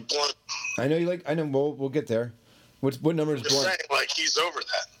 I like Blunt. I know you like. I know. We'll get there. What number is Just Blunt? saying, like, he's over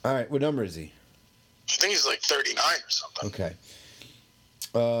that. All right. What number is he? I think he's like 39 or something. Okay.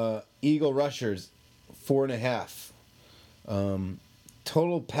 Eagle rushers, 4.5.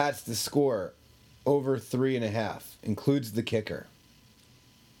 Total Pats to score, over 3.5. Includes the kicker.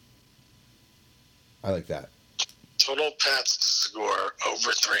 I like that. Total Pats to score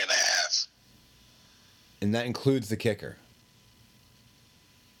over 3.5. And that includes the kicker.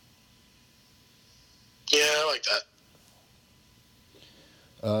 Yeah, I like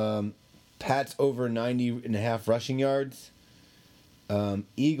that. Pats over 90.5 rushing yards.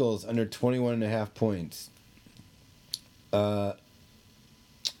 Eagles under 21.5 points.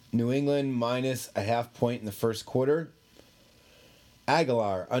 New England minus a half point in the first quarter.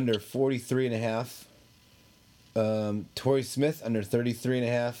 Aguilar under 43.5. Torrey Smith under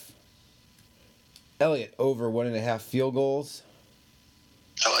 33.5. Elliott over 1.5 field goals.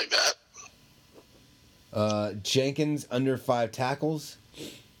 I like that. Jenkins under 5 tackles.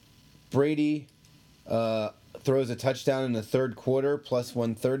 Brady throws a touchdown in the third quarter, plus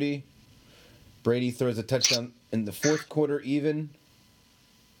 130. Brady throws a touchdown in the fourth quarter, even.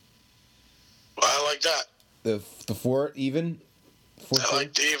 Well, I like that. The four even. I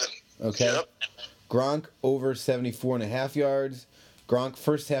like the even. Okay. Yep. Gronk over 74.5 yards. Gronk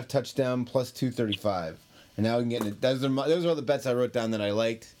first half touchdown plus 235. And now we can get into those are all the bets I wrote down that I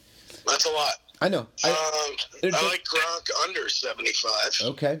liked. That's a lot. I know. I like Gronk under 75.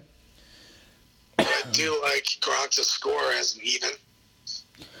 Okay. I do like Gronk to score as an even.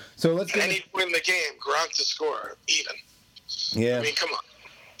 So let's get. Any win the game, Gronk to score even. Yeah. I mean, come on,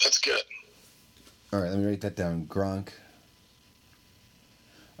 that's good. All right, let me write that down. Gronk.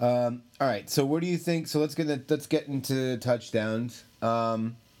 All right, so what do you think? So let's get into touchdowns.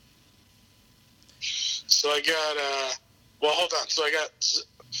 So I got hold on. So I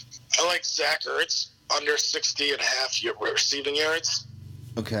like Zach Ertz under 60.5 receiving yards.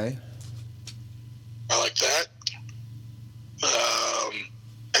 Okay. I like that.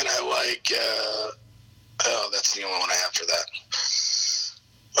 And I like that's the only one I have for that.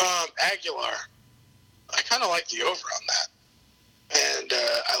 Aguilar. I kind of like the over on that. And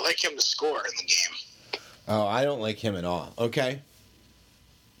I like him to score in the game. Oh, I don't like him at all. Okay.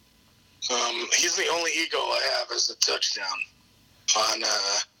 He's the only Eagle I have as a touchdown on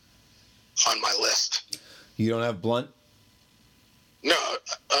my list. You don't have Blunt? No.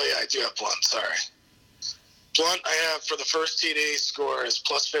 Oh, yeah, I do have Blunt. Sorry. Blunt I have for the first TD score is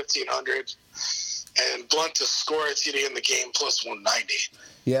plus 1,500. And Blunt to score a TD in the game plus 190.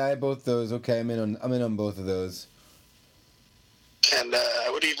 Yeah, I have both those. Okay, I'm in on both of those. And I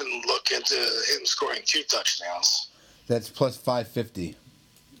would even look into him scoring 2 touchdowns. That's plus 550.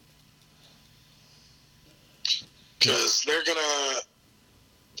 Because they're going to...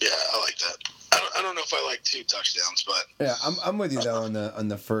 Yeah, I like that. I don't know if I like 2 touchdowns, but... Yeah, I'm with you, though, on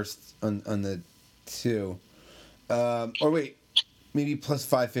the first... On the 2. Or wait, maybe plus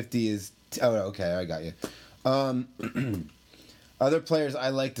 550 is... Oh, okay, I got you. Other players I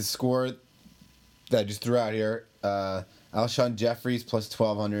like to score that I just threw out here... Alshon Jeffries plus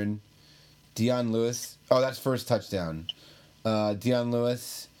 1,200. Dion Lewis. Oh, that's first touchdown. Dion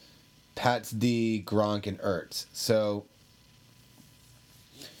Lewis, Pats D, Gronk, and Ertz. So.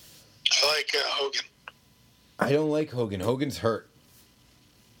 I like Hogan. I don't like Hogan. Hogan's hurt.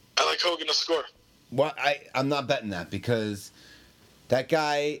 I like Hogan to score. What? I'm not betting that because that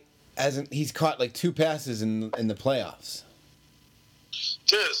guy hasn't. He's caught like 2 passes in the playoffs.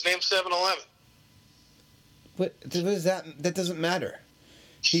 Dude, his name's 7-Eleven. What is that? That doesn't matter.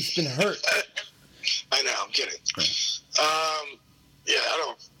 He's been hurt. I know, I'm kidding. Yeah,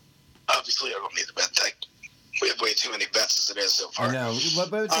 obviously I don't need to bet that. We have way too many bets as it is so far. I know,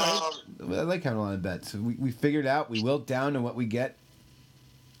 but it's all right. I like having a lot of bets. We figured out, we wilt down to what we get.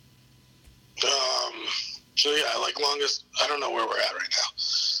 So yeah, like longest, I don't know where we're at right now.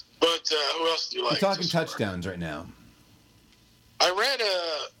 But who else do you like? We're talking touchdowns right now. I read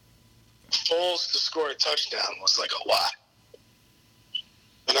Foles to score a touchdown was like a lot.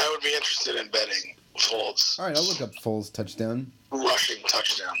 And I would be interested in betting Foles. All right, I'll look up Foles touchdown. Rushing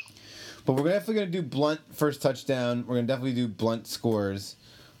touchdown. But we're definitely going to do Blunt first touchdown. We're going to definitely do Blunt scores.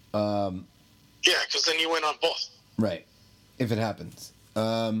 Yeah, because then you win on both. Right, if it happens.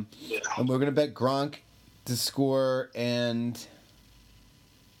 Yeah. And we're going to bet Gronk to score and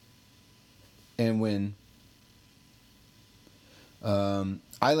win.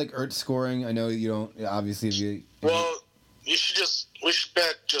 I like Ertz scoring. I know you don't. Obviously, if you. Well, we should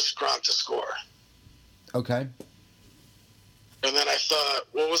bet just Gronk to score. Okay. And then I thought,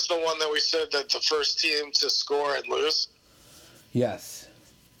 what was the one that we said that the first team to score and lose? Yes.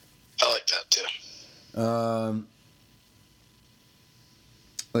 I like that too.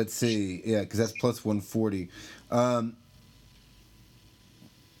 Let's see. Yeah, because that's plus 140.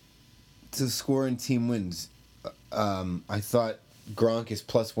 To score and team wins. I thought Gronk is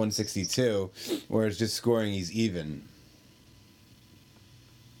plus 162, whereas just scoring he's even.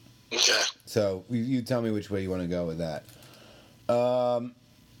 Okay. So you tell me which way you want to go with that.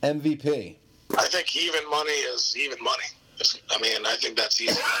 MVP. I think even money is even money. I think that's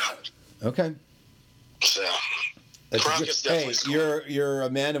easy. Okay. So, Gronk is definitely scoring. You're a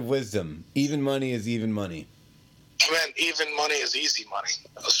man of wisdom. Even money is even money. I meant even money is easy money.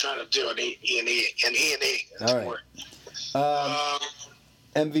 I was trying to do an E&E. That's all right.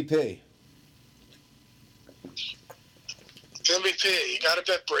 MVP. MVP, you got to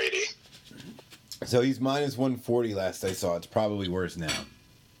bet Brady. So he's minus 140 last I saw. It's probably worse now.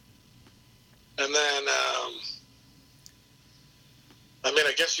 And then,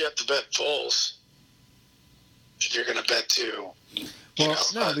 I guess you have to bet Foles if you're going to bet two. Well,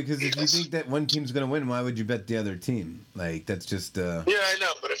 no, because if you think that one team's going to win, why would you bet the other team? Like, that's just... Yeah, I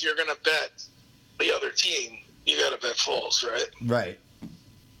know, but if you're going to bet the other team, you got to bet Foles, right? Right.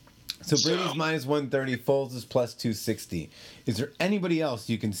 So Brady's minus 130, Foles is plus 260. Is there anybody else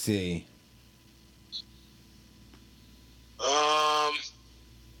you can see?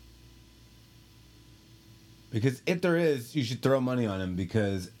 Because if there is, you should throw money on him,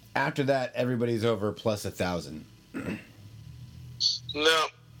 because after that, everybody's over plus 1,000. No, I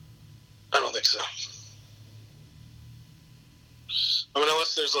don't think so.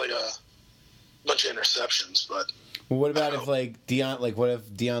 Unless there's like a bunch of interceptions, but... Well, what about if what if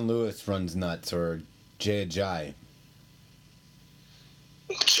Deion Lewis runs nuts, or Jay Ajayi?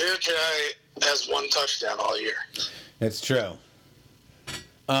 Jay Ajayi has one touchdown all year. That's true.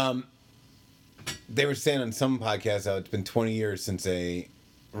 They were saying on some podcasts how it's been 20 years since a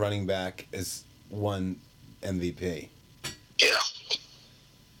running back has won MVP. Yeah.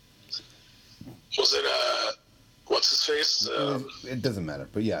 Was it, what's his face? It doesn't matter,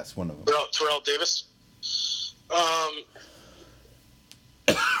 but yes, one of them. Terrell Davis? All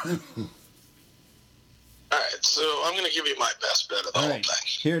right, so I'm going to give you my best bet of the whole thing.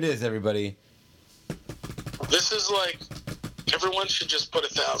 Here it is, everybody. This is like, everyone should just put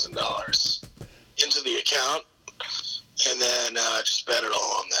 $1,000 into the account and then just bet it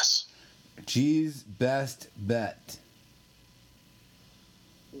all on this. G's best bet.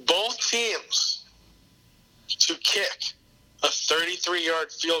 Both teams to kick a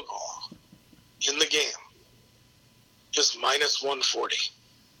 33-yard field goal in the game is minus 140.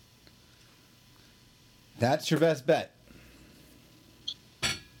 That's your best bet?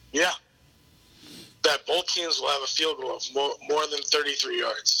 Yeah. That both teams will have a field goal of more than 33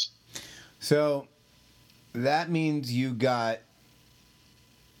 yards. So that means you got...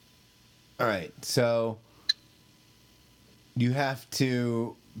 All right, so you have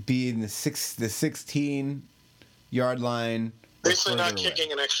to be in the 16-yard line. Basically not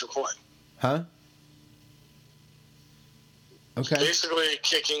kicking an extra point. Huh? Okay. Basically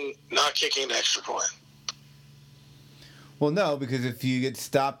not kicking an extra point. Well, no, because if you get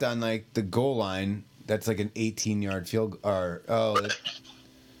stopped on like the goal line, that's like an 18-yard field goal.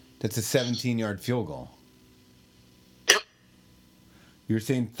 That's a 17-yard field goal. Yep. You're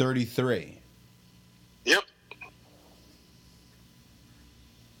saying 33. Yep.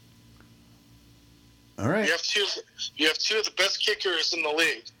 All right. You have two of the best kickers in the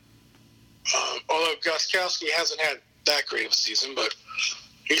league. Although Gostkowski hasn't had that great of a season, but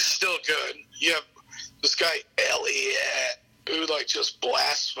he's still good. You have this guy Elliott who like just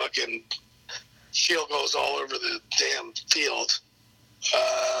blasts fucking field goals all over the damn field.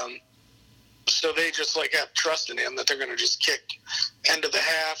 So they just like have trust in him that they're going to just kick end of the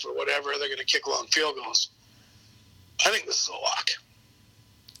half or whatever. They're going to kick long field goals. I think this is a lock.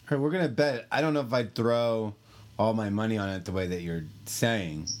 All right, we're going to bet it. I don't know if I'd throw all my money on it the way that you're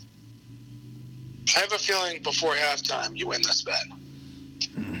saying. I have a feeling before halftime you win this bet.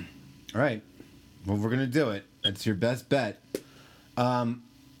 All right. Well, we're going to do it. That's your best bet. One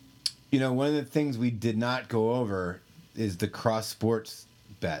of the things we did not go over is the cross sports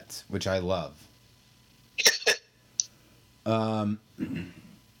bets, which I love. I'm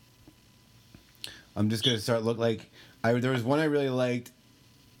just going to start there was one I really liked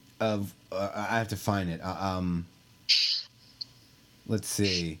I have to find it. Let's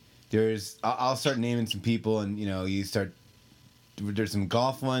see. I'll start naming some people, and there's some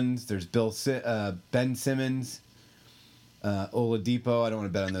golf ones. There's Ben Simmons, Oladipo. I don't want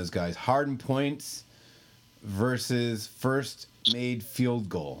to bet on those guys. Harden points versus first made field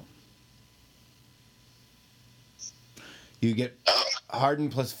goal. You get Harden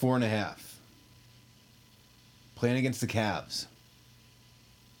plus 4.5. Playing against the Cavs.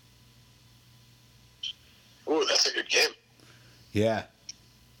 Ooh, that's a good game. Yeah.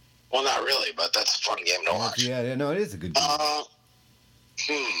 Well, not really, but that's a fun game to watch. Yeah, no, it is a good game. I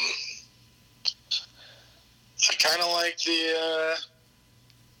kind of like the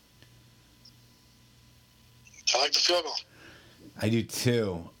field goal. I do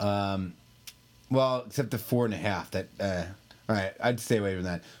too. Well, except the 4.5. That all right. I'd stay away from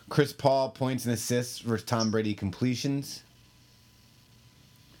that. Chris Paul points and assists versus Tom Brady completions.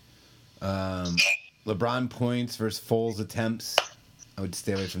 LeBron points versus Foles attempts. I would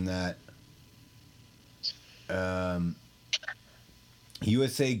stay away from that.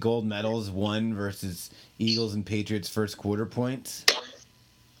 USA gold medals won versus Eagles and Patriots first quarter points.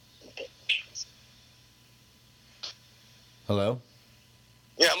 Hello?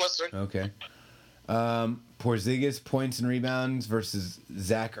 Yeah, I'm listening. Okay. Porzingis points and rebounds versus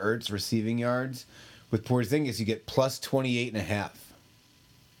Zach Ertz receiving yards. With Porzingis, you get plus 28.5.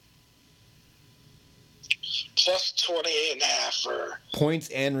 Plus 28.5 for points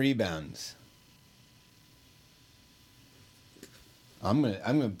and rebounds. I'm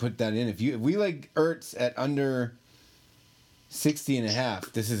gonna put that in. If we like Ertz at under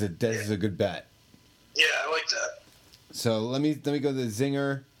 60.5, this is a good bet. Yeah, I like that. So let me go to the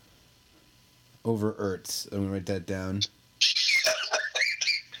Zinger over Ertz. I'm gonna write that down.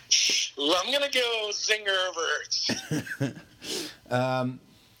 I'm gonna go Zinger over Ertz. No,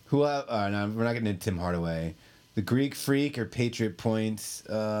 we're not getting into Tim Hardaway. The Greek Freak or Patriot points.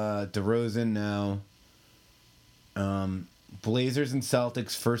 DeRozan now. Blazers and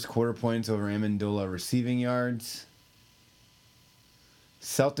Celtics first quarter points over Amendola receiving yards.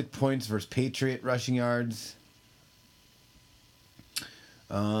 Celtic points versus Patriot rushing yards.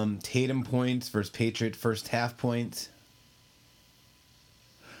 Tatum points versus Patriot first half points.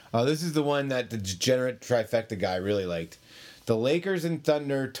 Oh, this is the one that the degenerate trifecta guy really liked. The Lakers and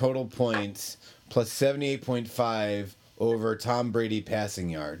Thunder total points plus 78.5 over Tom Brady passing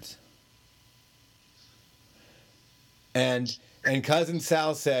yards. And Cousin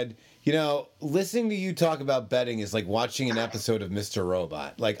Sal said, listening to you talk about betting is like watching an episode of Mr.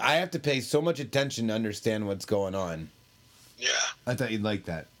 Robot. Like, I have to pay so much attention to understand what's going on. Yeah. I thought you'd like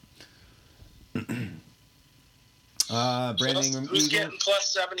that. Brandon Ingram. Who's getting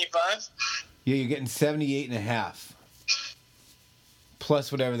plus 75? Yeah, you're getting 78.5.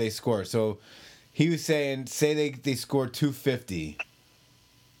 Plus whatever they score. So he was saying, say they score 250.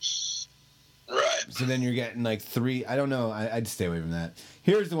 Right. So then you're getting like 3. I don't know. I'd stay away from that.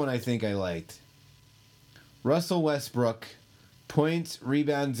 Here's the one I think I liked. Russell Westbrook, points,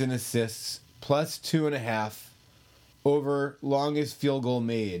 rebounds, and assists, plus 2.5 over longest field goal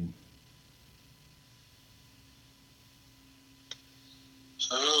made.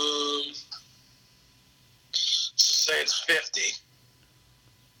 Say it's 50.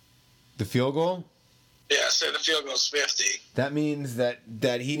 The field goal? Yeah, say the field goal's 50. That means that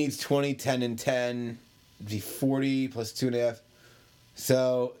he needs 20, 10, and 10. It'd be 40 plus 2.5.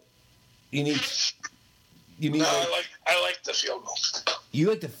 So you need. No, I like the field goal. You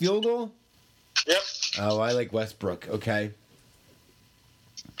like the field goal? Yep. Oh, I like Westbrook. Okay.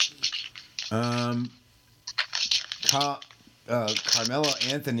 Carmelo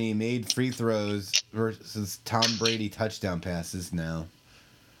Anthony made free throws versus Tom Brady touchdown passes now.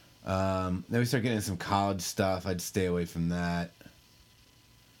 Then we start getting into some college stuff. I'd stay away from that.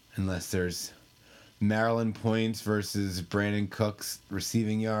 Unless there's Maryland points versus Brandon Cooks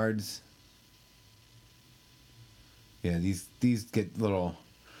receiving yards. Yeah, these get little.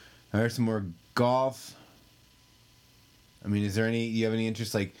 There's some more golf. I mean, is there any? You have any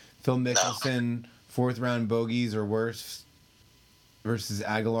interest, like Phil Mickelson, fourth round bogeys or worse, versus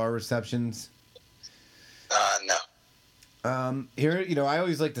Aguilar receptions? No. Here, I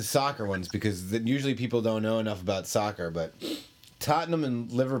always like the soccer ones because usually people don't know enough about soccer, but Tottenham and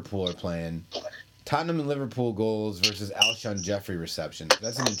Liverpool are playing. Tottenham and Liverpool goals versus Alshon Jeffrey receptions.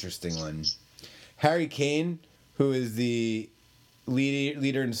 That's an interesting one. Harry Kane, who is the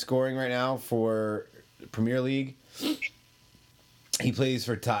leader in scoring right now for Premier League, he plays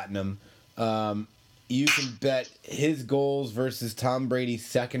for Tottenham. You can bet his goals versus Tom Brady's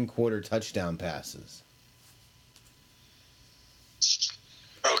second quarter touchdown passes.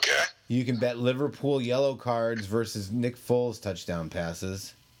 Okay. You can bet Liverpool yellow cards versus Nick Foles touchdown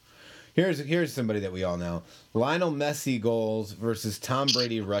passes. Here's somebody that we all know. Lionel Messi goals versus Tom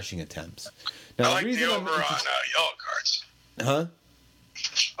Brady rushing attempts. Now, I like the over on yellow cards. Huh?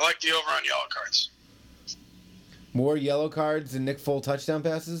 I like the over on yellow cards. More yellow cards than Nick Foles touchdown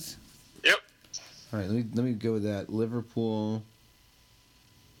passes? Yep. All right, let me go with that. Liverpool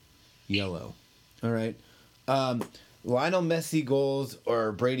yellow. All right. Lionel Messi goals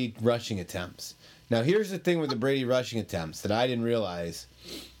or Brady rushing attempts. Now, here's the thing with the Brady rushing attempts that I didn't realize.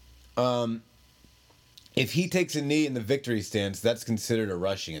 If he takes a knee in the victory stance, that's considered a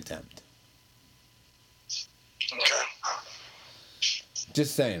rushing attempt. Okay.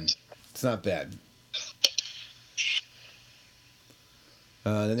 Just saying. It's not bad.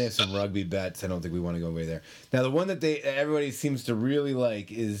 Then they have some rugby bets. I don't think we want to go away there. Now, the one that everybody seems to really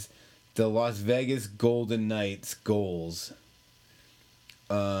like is the Las Vegas Golden Knights goals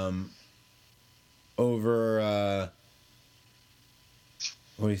over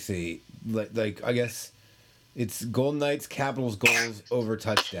what do you see? Like I guess it's Golden Knights Capitals goals over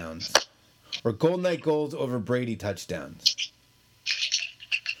touchdowns, or Golden Knight goals over Brady touchdowns.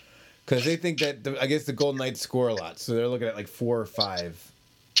 Because they think that I guess the Golden Knights score a lot, so they're looking at like 4 or 5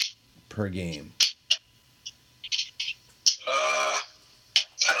 per game. I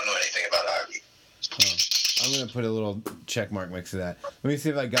don't know anything about hockey. I'm going to put a little check mark next to that. Let me see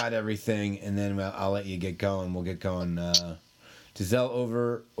if I got everything, and then I'll let you get going. We'll get going. Giselle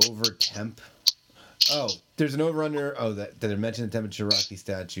over temp. Oh, there's an over-under. Oh, that I mentioned the temperature, Rocky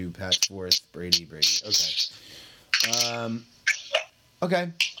statue, Pat Forth, Brady. Okay.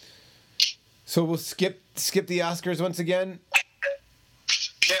 Okay. So we'll skip the Oscars once again?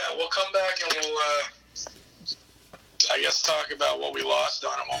 Yeah, we'll come back and we'll, I guess, talk about what we lost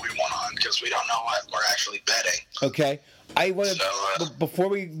on and what we won on, because we don't know what we're actually betting. Okay. I want to before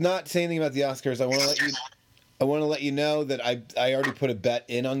we not say anything about the Oscars, I want to let you know that I already put a bet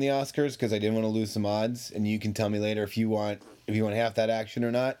in on the Oscars because I didn't want to lose some odds, and you can tell me later if you want half that action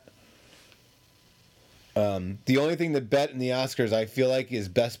or not. The only thing to bet in the Oscars I feel like is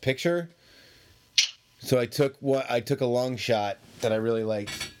Best Picture. So I took a long shot that I really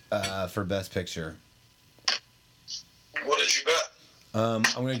liked for Best Picture. What did you bet?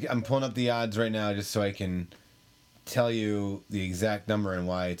 I'm pulling up the odds right now just so I can tell you the exact number and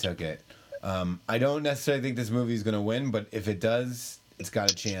why I took it. I don't necessarily think this movie is going to win, but if it does, it's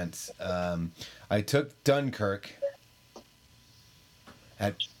got a chance. I took Dunkirk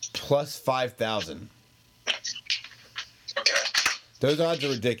at plus 5,000. Okay. Those odds are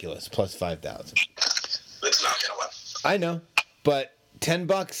ridiculous. Plus 5,000. It's not going to win. I know, but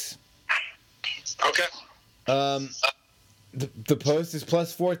 $10. Okay. The Post is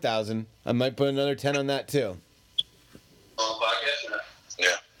plus 4,000. I might put another 10 on that too.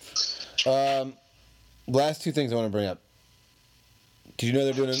 Yeah. Last two things I want to bring up. Did you know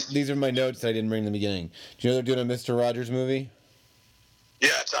they're doing? These are my notes that I didn't bring in the beginning. Did you know they're doing a Mr. Rogers movie? Yeah,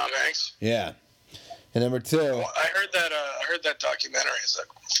 Tom Hanks. Yeah. And number 2. Well, I heard that documentary is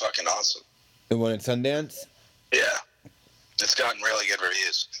fucking awesome. The one at Sundance? Yeah. It's gotten really good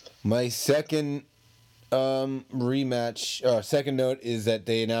reviews. My second second note is that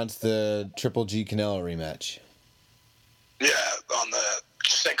they announced the Triple G Canelo rematch. Yeah, on the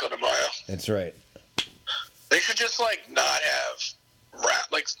Cinco de Mayo. That's right. They should just not have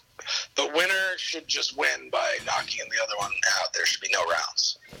the winner should just win by knocking the other one out. There should be no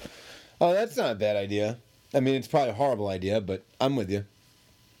rounds. Oh, that's not a bad idea. I mean, it's probably a horrible idea, but I'm with you.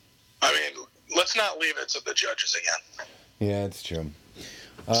 I mean, let's not leave it to the judges again. Yeah, it's true.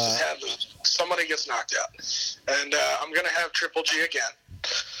 Just have somebody gets knocked out. And I'm going to have Triple G again.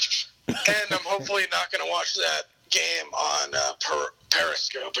 And I'm hopefully not going to watch that game on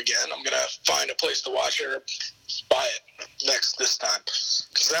Periscope again. I'm going to find a place to watch it or buy it this time.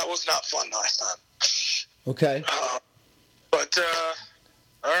 Because that was not fun last time. Okay. But,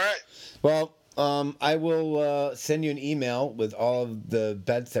 all right. Well, I will send you an email with all of the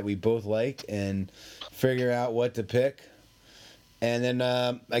bets that we both like and figure out what to pick. And then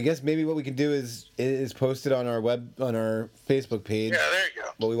I guess maybe what we can do is post it on our Facebook page. Yeah, there you go.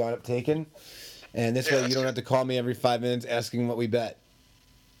 What we wound up taking. And this way you don't have to call me every 5 minutes asking what we bet.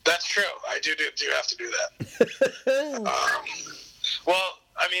 That's true. I do have to do that. Well,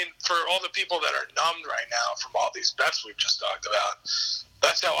 I mean, for all the people that are numbed right now from all these bets we've just talked about,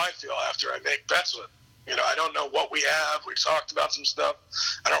 that's how I feel after I make bets with. I don't know what we have. We talked about some stuff.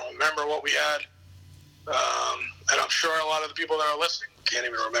 I don't remember what we had. And I'm sure a lot of the people that are listening can't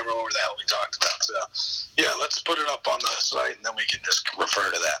even remember what the hell we talked about. So, yeah, let's put it up on the site, and then we can just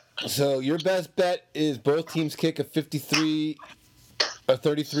refer to that. So your best bet is both teams kick a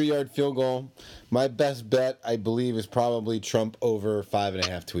 33-yard field goal. My best bet, I believe, is probably Trump over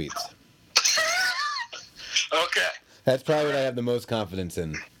 5.5 tweets. Okay. That's probably what I have the most confidence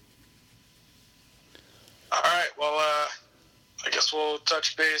in. All right. Well, I guess we'll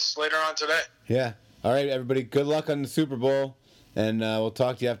touch base later on today. Yeah. All right, everybody. Good luck on the Super Bowl, and we'll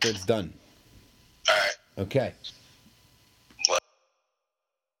talk to you after it's done. All right. Okay.